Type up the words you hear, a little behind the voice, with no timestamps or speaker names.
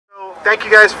thank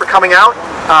you guys for coming out.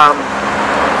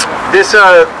 This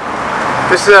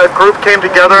group came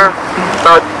together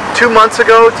about 2 months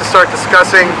ago to start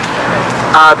discussing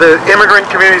the immigrant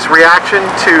community's reaction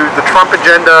to the Trump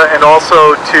agenda and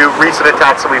also to recent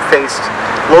attacks that we faced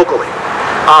locally.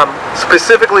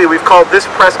 Specifically, we've called this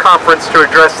press conference to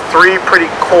address 3 pretty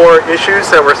core issues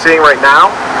that we're seeing right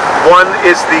now. One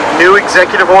is the new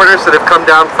executive orders that have come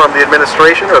down from the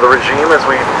administration, or the regime as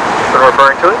we've been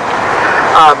referring to it.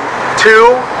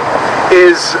 2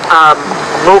 is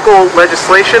local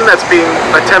legislation that's being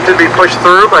attempted to be pushed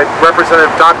through by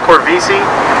Representative Doc Corvisi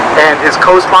and his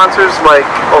co-sponsors like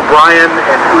O'Brien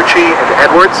and Ucci and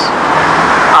Edwards,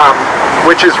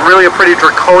 which is really a pretty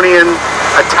draconian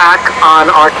attack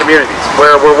on our communities,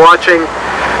 where we're watching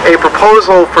a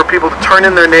proposal for people to turn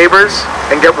in their neighbors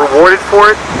and get rewarded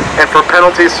for it, and for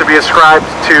penalties to be ascribed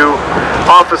to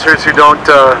officers who don't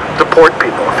deport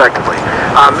people effectively.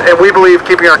 And we believe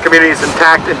keeping our communities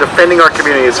intact and defending our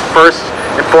communities first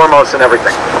and foremost in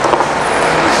everything.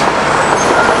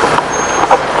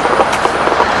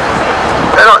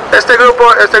 Este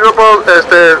grupo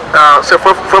se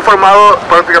fue formado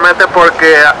prácticamente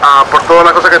porque por todas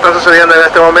las cosas que están sucediendo en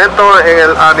este momento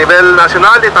a nivel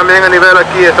nacional y también a nivel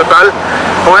aquí estatal,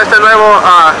 con esta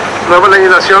nueva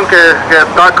legislación que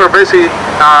Doc Corvisi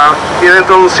quiere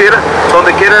introducir,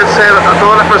 donde quiere ser a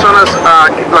todas las personas,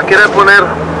 las quiere poner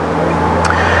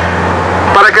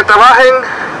para que trabajen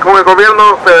con el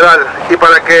gobierno federal y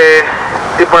para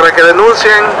que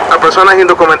denuncien a personas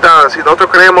indocumentadas. Y nosotros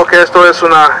creemos que esto es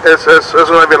una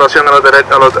violación a los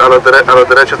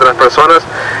derechos de las personas,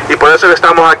 y por eso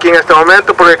estamos aquí en este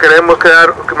momento, porque queremos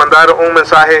mandar un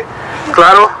mensaje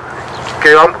claro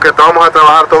que vamos a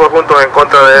trabajar todos juntos en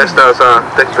contra de estas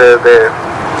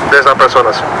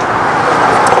personas.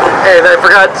 And I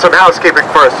forgot some housekeeping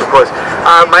first, of course.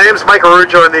 My name is Mike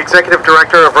Arujo. I'm the Executive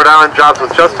Director of Rhode Island Jobs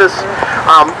with Justice.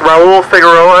 Raul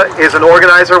Figueroa is an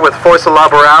organizer with Forza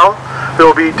Laboral who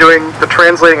will be doing the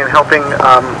translating and helping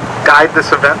guide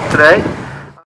this event today.